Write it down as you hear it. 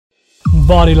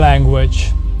Body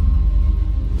language.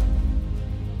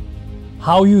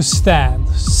 How you stand,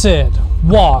 sit,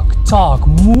 walk, talk,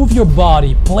 move your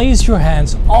body, place your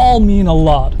hands all mean a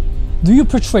lot. Do you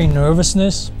portray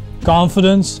nervousness,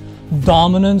 confidence,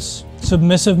 dominance,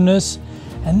 submissiveness?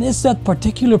 And is that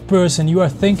particular person you are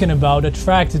thinking about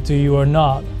attracted to you or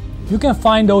not? You can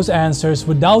find those answers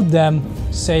without them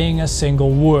saying a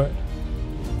single word.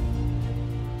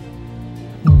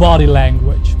 Body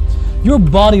language. Your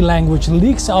body language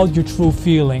leaks out your true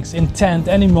feelings, intent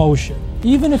and emotion.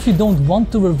 Even if you don't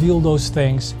want to reveal those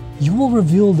things, you will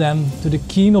reveal them to the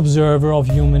keen observer of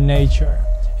human nature.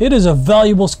 It is a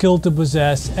valuable skill to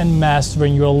possess and master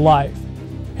in your life.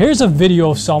 Here's a video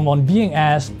of someone being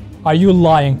asked, "Are you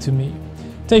lying to me?"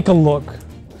 Take a look.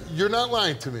 You're not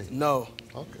lying to me. No.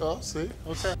 Okay, oh, see,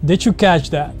 okay. Did you catch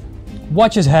that?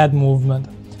 Watch his head movement.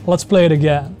 Let's play it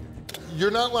again.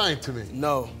 You're not lying to me.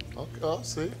 No. Okay, oh,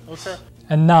 see, okay.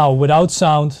 And now, without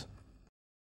sound,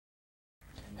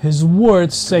 his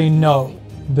words say no,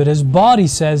 but his body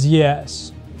says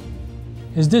yes.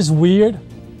 Is this weird?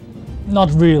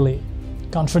 Not really.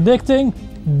 Contradicting?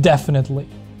 Definitely.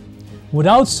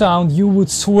 Without sound, you would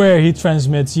swear he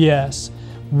transmits yes.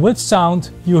 With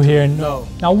sound, you hear no.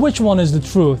 Now, which one is the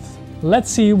truth? Let's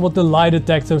see what the lie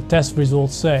detector test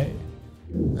results say.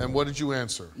 And what did you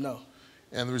answer? No.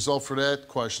 And the result for that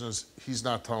question is he's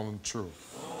not telling the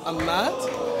truth. I'm not?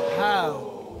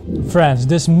 How? Friends,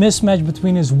 this mismatch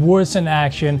between his words and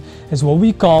action is what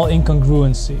we call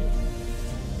incongruency.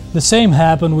 The same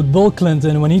happened with Bill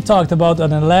Clinton when he talked about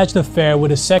an alleged affair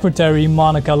with his secretary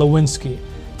Monica Lewinsky.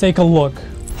 Take a look.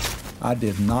 I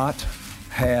did not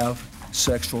have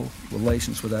sexual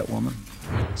relations with that woman.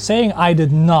 Saying "I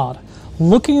did not,"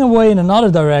 looking away in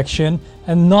another direction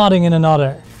and nodding in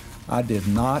another. I did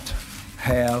not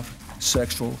have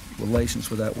sexual relations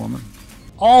with that woman.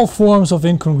 All forms of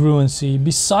incongruency.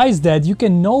 Besides that, you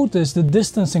can notice the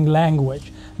distancing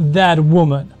language. That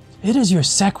woman. It is your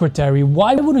secretary.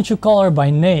 Why wouldn't you call her by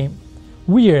name?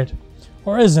 Weird,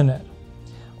 or isn't it?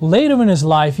 Later in his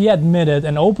life, he admitted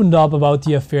and opened up about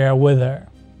the affair with her.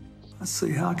 Let's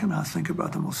see, how can I think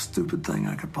about the most stupid thing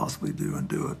I could possibly do and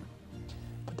do it?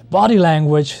 But the body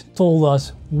language told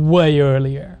us way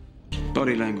earlier.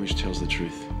 Body language tells the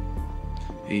truth,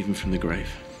 even from the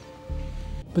grave.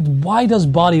 But why does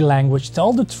body language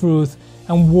tell the truth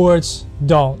and words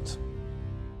don't?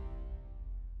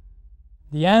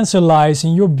 The answer lies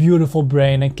in your beautiful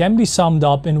brain and can be summed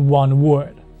up in one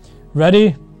word.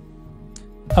 Ready?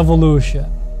 Evolution.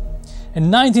 In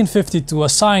 1952, a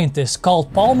scientist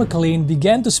called Paul MacLean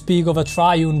began to speak of a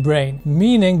triune brain,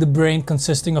 meaning the brain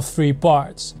consisting of three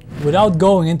parts. Without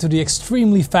going into the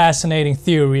extremely fascinating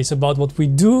theories about what we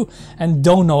do and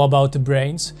don't know about the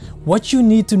brains, what you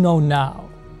need to know now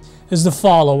is the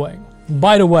following.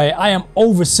 By the way, I am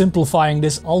oversimplifying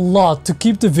this a lot to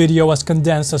keep the video as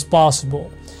condensed as possible.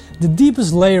 The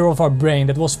deepest layer of our brain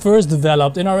that was first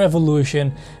developed in our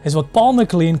evolution is what Paul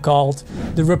MacLean called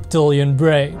the reptilian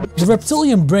brain. The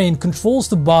reptilian brain controls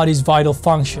the body's vital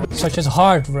functions, such as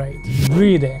heart rate,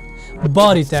 breathing,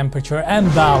 body temperature,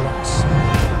 and balance.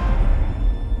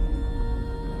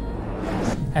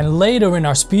 And later in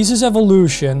our species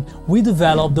evolution, we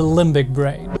developed the limbic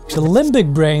brain. The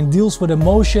limbic brain deals with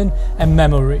emotion and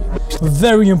memory,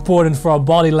 very important for our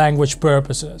body language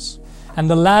purposes. And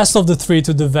the last of the three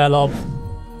to develop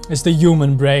is the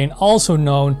human brain, also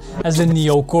known as the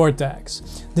neocortex.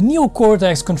 The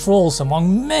neocortex controls,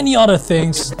 among many other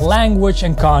things, language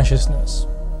and consciousness.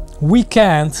 We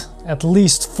can't, at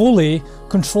least fully,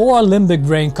 control our limbic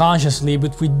brain consciously,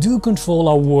 but we do control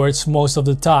our words most of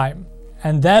the time.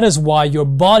 And that is why your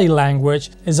body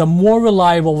language is a more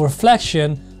reliable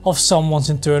reflection of someone's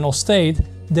internal state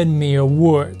than mere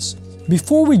words.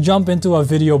 Before we jump into a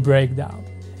video breakdown,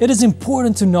 it is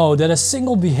important to know that a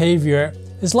single behavior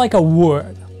is like a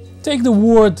word. Take the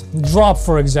word drop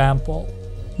for example.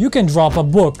 You can drop a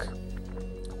book,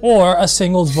 or a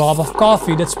single drop of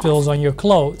coffee that spills on your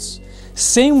clothes.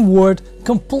 Same word,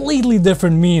 completely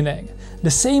different meaning. The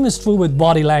same is true with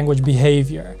body language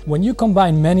behavior. When you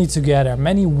combine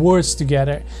many words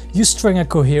together, you string a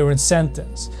coherent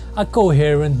sentence, a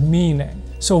coherent meaning.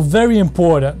 So very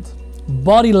important,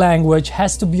 body language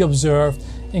has to be observed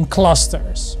in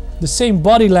clusters. The same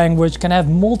body language can have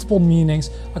multiple meanings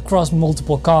across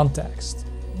multiple contexts.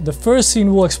 The first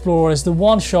scene we'll explore is the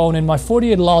one shown in my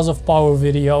 48 Laws of Power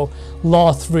video,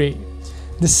 Law 3.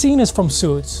 The scene is from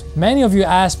Suits. Many of you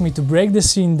asked me to break this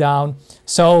scene down,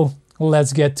 so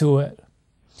let's get to it.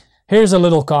 Here's a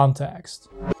little context.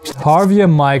 Harvey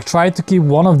and Mike tried to keep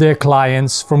one of their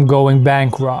clients from going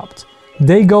bankrupt.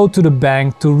 They go to the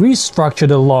bank to restructure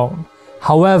the loan.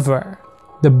 However,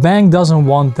 The bank doesn't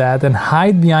want that and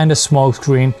hide behind a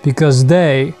smokescreen because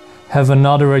they have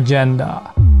another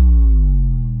agenda.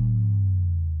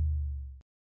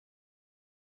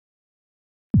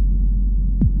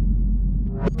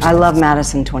 I love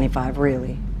Madison 25,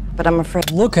 really, but I'm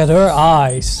afraid. Look at her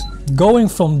eyes, going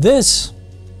from this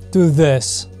to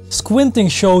this. Squinting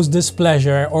shows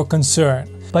displeasure or concern.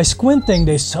 By squinting,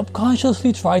 they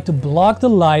subconsciously try to block the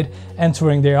light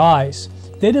entering their eyes.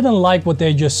 They didn't like what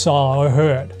they just saw or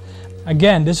heard.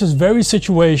 Again, this is very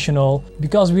situational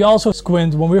because we also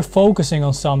squint when we're focusing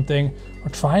on something or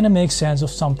trying to make sense of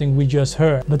something we just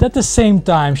heard. But at the same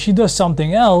time, she does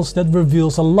something else that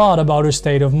reveals a lot about her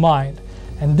state of mind.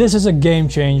 And this is a game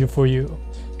changer for you.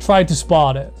 Try to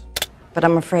spot it. But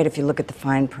I'm afraid if you look at the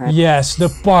fine print. Yes, the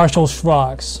partial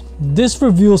shrugs. This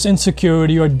reveals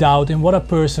insecurity or doubt in what a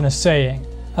person is saying.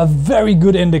 A very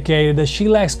good indicator that she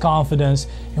lacks confidence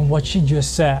in what she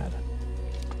just said.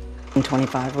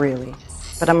 25, really.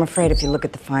 But I'm afraid if you look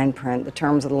at the fine print, the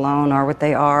terms of the loan are what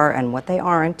they are, and what they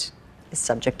aren't is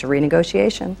subject to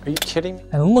renegotiation. Are you kidding me?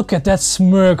 And look at that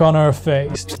smirk on her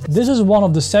face. This is one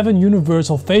of the 7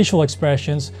 universal facial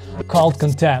expressions called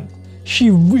contempt. She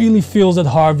really feels that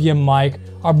Harvey and Mike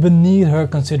are beneath her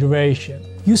consideration.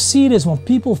 You see this when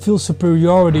people feel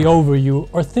superiority over you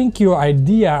or think your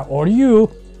idea or you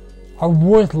are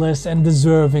worthless and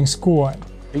deserving scorn.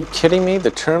 Are you kidding me? The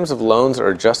terms of loans are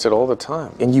adjusted all the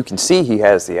time. And you can see he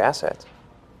has the assets.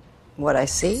 What I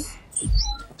see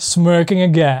Smirking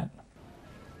again.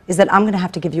 is that I'm going to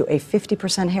have to give you a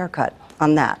 50% haircut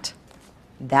on that.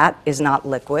 That is not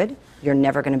liquid. You're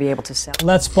never going to be able to sell.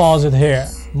 Let's pause it here.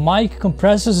 Mike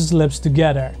compresses his lips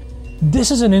together.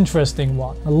 This is an interesting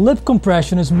one. A lip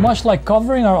compression is much like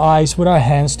covering our eyes with our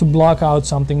hands to block out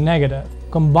something negative.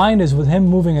 Combine this with him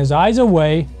moving his eyes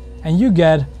away and you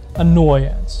get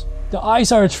annoyance. The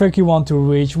eyes are a tricky one to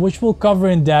reach, which we'll cover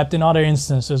in depth in other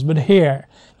instances, but here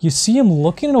you see him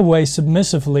looking away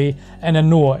submissively and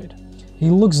annoyed. He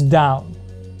looks down.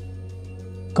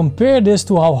 Compare this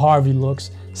to how Harvey looks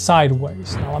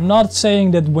sideways. Now, I'm not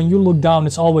saying that when you look down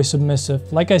it's always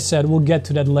submissive. Like I said, we'll get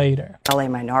to that later. A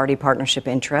minority partnership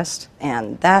interest,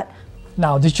 and that.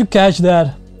 Now, did you catch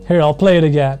that? Here, I'll play it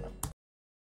again.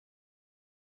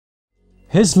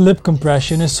 His lip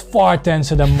compression is far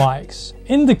tenser than Mike's,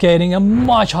 indicating a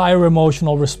much higher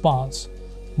emotional response.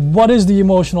 What is the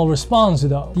emotional response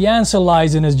though? The answer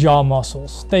lies in his jaw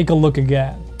muscles. Take a look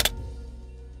again.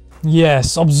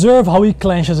 Yes, observe how he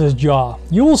clenches his jaw.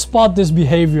 You will spot this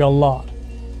behavior a lot.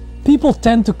 People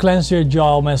tend to clench their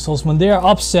jaw muscles when they are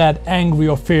upset, angry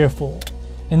or fearful.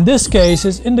 In this case,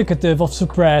 it's indicative of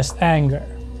suppressed anger.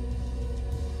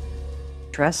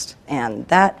 Interest, and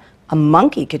that a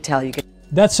monkey could tell you.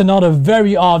 That's another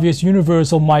very obvious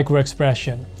universal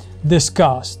micro-expression.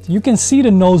 Disgust. You can see the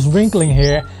nose wrinkling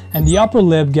here and the upper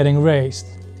lip getting raised.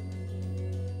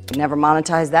 Never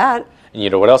monetize that. And you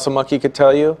know what else a monkey could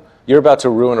tell you? You're about to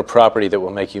ruin a property that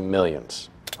will make you millions.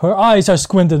 Her eyes are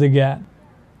squinted again.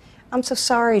 I'm so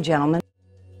sorry, gentlemen.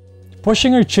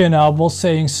 Pushing her chin up while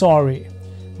saying sorry.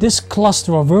 This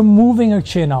cluster of her moving her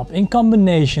chin up in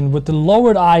combination with the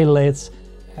lowered eyelids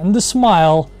and the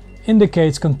smile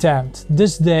indicates contempt,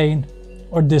 disdain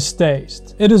or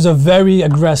distaste. It is a very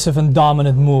aggressive and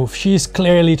dominant move. She is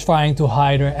clearly trying to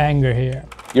hide her anger here.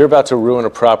 You're about to ruin a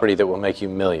property that will make you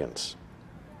millions.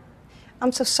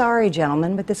 I'm so sorry,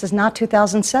 gentlemen, but this is not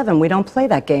 2007. We don't play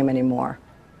that game anymore.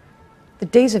 The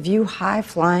days of you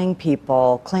high-flying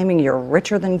people claiming you're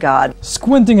richer than God.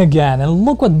 Squinting again, and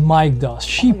look what Mike does.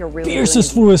 She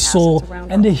pierces through his soul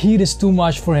and the heat is too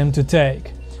much for him to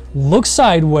take. Look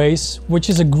sideways, which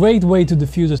is a great way to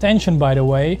diffuse tension, by the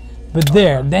way. But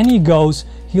there, then he goes,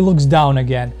 he looks down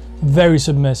again. Very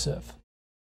submissive.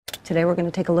 Today we're going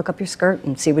to take a look up your skirt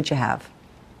and see what you have.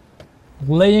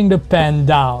 Laying the pen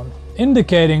down,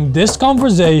 indicating this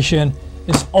conversation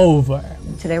is over.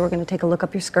 Today we're going to take a look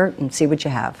up your skirt and see what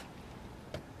you have.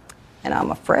 And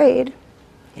I'm afraid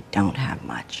you don't have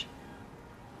much.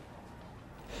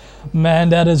 Man,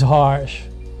 that is harsh.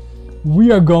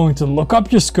 We are going to look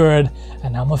up your skirt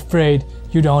and I'm afraid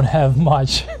you don't have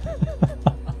much.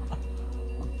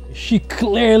 She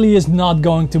clearly is not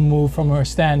going to move from her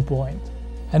standpoint.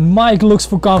 And Mike looks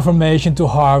for confirmation to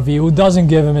Harvey, who doesn't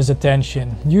give him his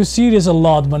attention. You see this a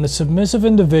lot when the submissive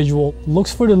individual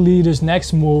looks for the leader's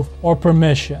next move or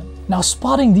permission. Now,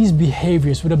 spotting these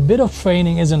behaviors with a bit of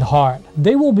training isn't hard.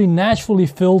 They will be naturally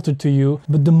filtered to you,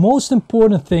 but the most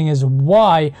important thing is,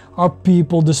 why are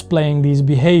people displaying these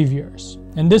behaviors?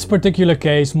 In this particular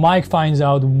case, Mike finds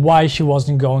out why she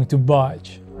wasn't going to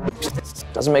budge.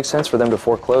 Doesn't make sense for them to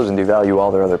foreclose and devalue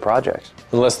all their other projects.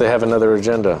 Unless they have another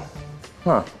agenda.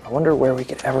 Huh. I wonder where we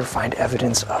could ever find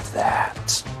evidence of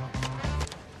that.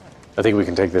 I think we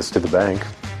can take this to the bank.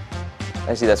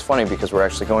 I see, that's funny because we're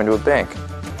actually going to a bank.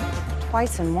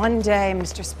 Twice in one day,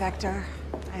 Mr. Specter.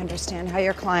 I understand how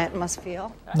your client must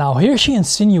feel. Now here she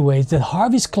insinuates that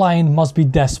Harvey's client must be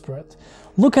desperate.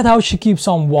 Look at how she keeps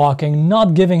on walking,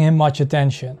 not giving him much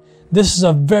attention. This is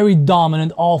a very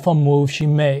dominant alpha move she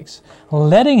makes,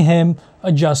 letting him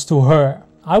adjust to her.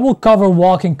 I will cover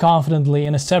walking confidently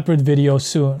in a separate video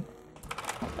soon.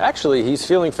 Actually, he's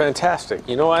feeling fantastic.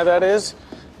 You know why that is?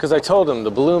 Because I told him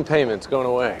the balloon payment's going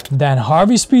away. Then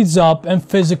Harvey speeds up and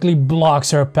physically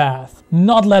blocks her path,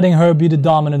 not letting her be the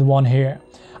dominant one here.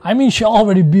 I mean, she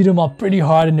already beat him up pretty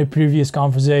hard in the previous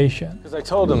conversation. Because I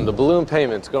told him the balloon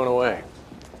payment's going away.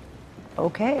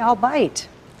 Okay, I'll bite.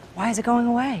 Why is it going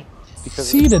away?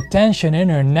 See the tension in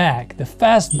her neck, the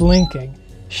fast blinking.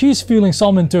 She's feeling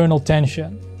some internal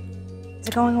tension. Is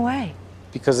it going away?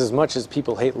 Because as much as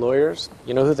people hate lawyers,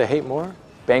 you know who they hate more?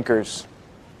 Bankers.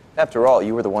 After all,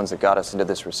 you were the ones that got us into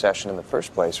this recession in the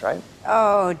first place, right?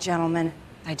 Oh, gentlemen,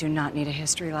 I do not need a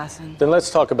history lesson. Then let's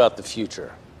talk about the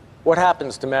future. What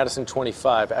happens to Madison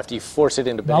 25 after you force it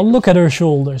into Now bankruptcy? look at her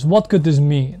shoulders. What could this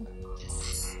mean?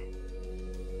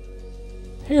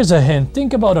 Here's a hint.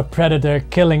 Think about a predator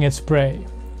killing its prey.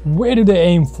 Where do they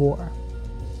aim for?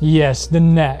 Yes, the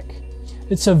neck.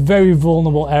 It's a very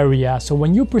vulnerable area, so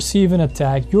when you perceive an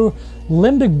attack, your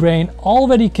limbic brain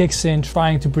already kicks in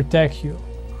trying to protect you.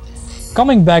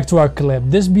 Coming back to our clip,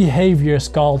 this behavior is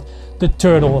called the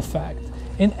turtle effect.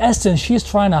 In essence, she is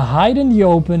trying to hide in the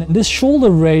open. This shoulder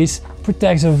raise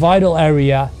protects a vital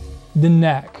area, the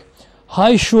neck.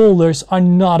 High shoulders are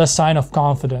not a sign of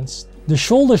confidence. The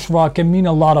shoulder shrug can mean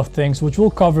a lot of things, which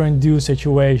we'll cover in due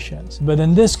situations. But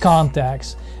in this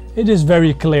context, it is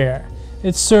very clear.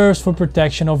 It serves for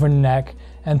protection over neck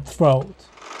and throat.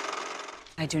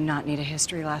 I do not need a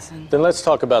history lesson. Then let's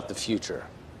talk about the future.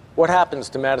 What happens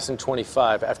to Madison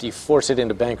 25 after you force it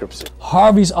into bankruptcy?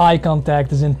 Harvey's eye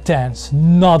contact is intense,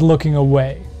 not looking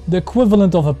away. The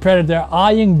equivalent of a predator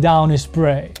eyeing down his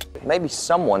prey. Maybe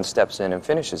someone steps in and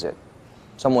finishes it.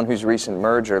 Someone whose recent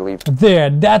merger leaves... There,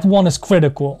 that one is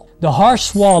critical. The harsh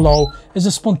swallow is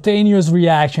a spontaneous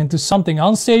reaction to something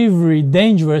unsavory,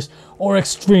 dangerous, or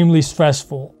extremely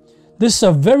stressful. This is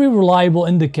a very reliable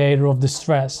indicator of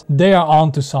distress. They are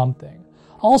onto something.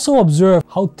 Also observe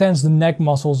how tense the neck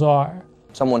muscles are.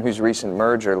 Someone whose recent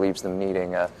merger leaves them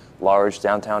needing a large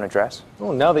downtown address?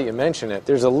 Oh, now that you mention it,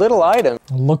 there's a little item.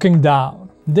 Looking down.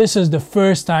 This is the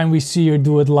first time we see her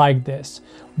do it like this.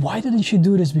 Why didn't she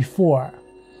do this before?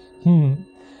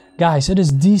 Guys, it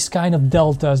is these kind of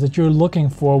deltas that you're looking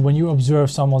for when you observe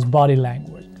someone's body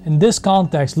language. In this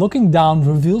context, looking down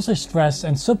reveals her stress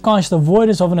and subconscious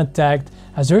avoidance of an attack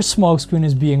as her smokescreen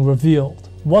is being revealed.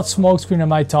 What smokescreen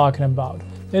am I talking about?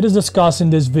 It is discussed in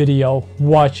this video.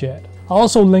 Watch it. I'll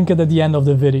also link it at the end of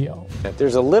the video.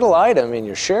 There's a little item in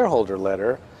your shareholder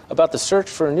letter about the search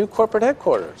for a new corporate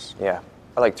headquarters. Yeah,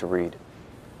 I like to read.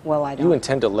 Well, I don't. You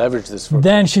intend to leverage this for...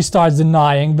 Then she starts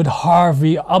denying, but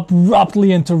Harvey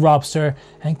abruptly interrupts her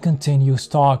and continues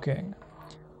talking.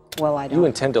 Well, I don't. You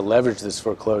intend to leverage this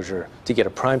foreclosure to get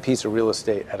a prime piece of real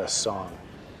estate at a song.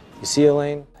 You see,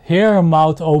 Elaine? Here her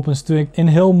mouth opens to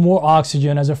inhale more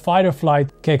oxygen as her fight or flight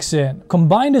kicks in.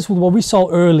 Combine this with what we saw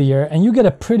earlier and you get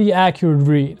a pretty accurate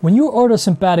read. When your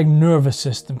orthosympathetic nervous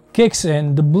system kicks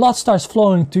in, the blood starts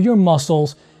flowing to your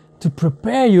muscles to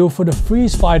prepare you for the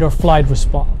freeze, fight or flight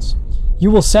response.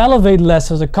 You will salivate less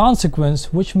as a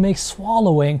consequence, which makes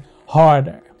swallowing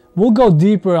harder. We'll go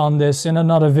deeper on this in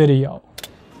another video.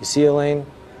 You see, Elaine?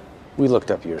 We looked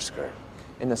up your skirt.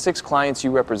 In the 6 clients you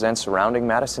represent surrounding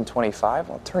Madison 25,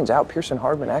 well, it turns out Pearson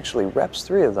Hardman actually reps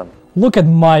 3 of them. Look at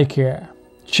Mike here.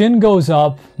 Chin goes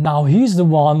up, now he's the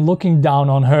one looking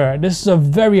down on her. This is a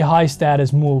very high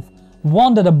status move,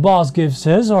 one that a boss gives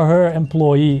his or her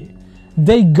employee.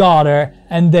 They got her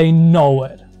and they know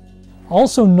it.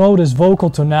 Also notice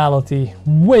vocal tonality,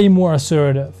 way more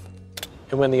assertive.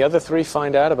 And when the other 3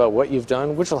 find out about what you've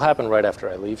done, which will happen right after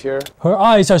I leave here, Her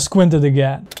eyes are squinted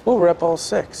again. we'll rep all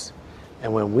 6.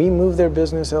 And when we move their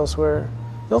business elsewhere,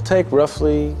 they'll take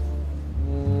roughly...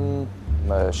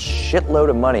 A shitload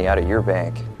of money out of your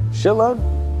bank. shitload?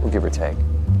 We'll give or take.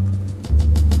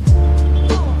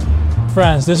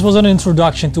 Friends, this was an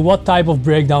introduction to what type of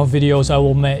breakdown videos I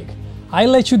will make. I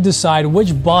let you decide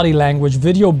which body language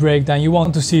video breakdown you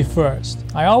want to see first.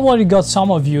 I already got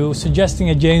some of you suggesting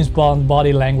a James Bond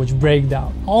body language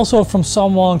breakdown. Also from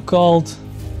someone called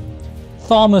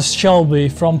Thomas Shelby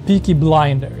from Peaky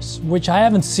Blinders, which I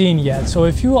haven't seen yet. So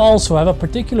if you also have a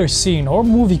particular scene or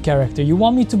movie character you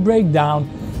want me to break down,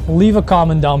 leave a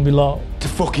comment down below. to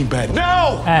fucking bed.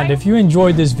 No! And if you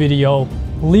enjoyed this video,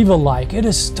 leave a like. It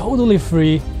is totally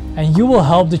free and you will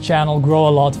help the channel grow a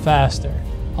lot faster.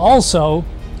 Also,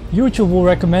 YouTube will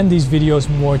recommend these videos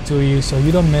more to you so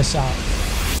you don't miss out.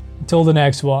 Until the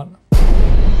next one.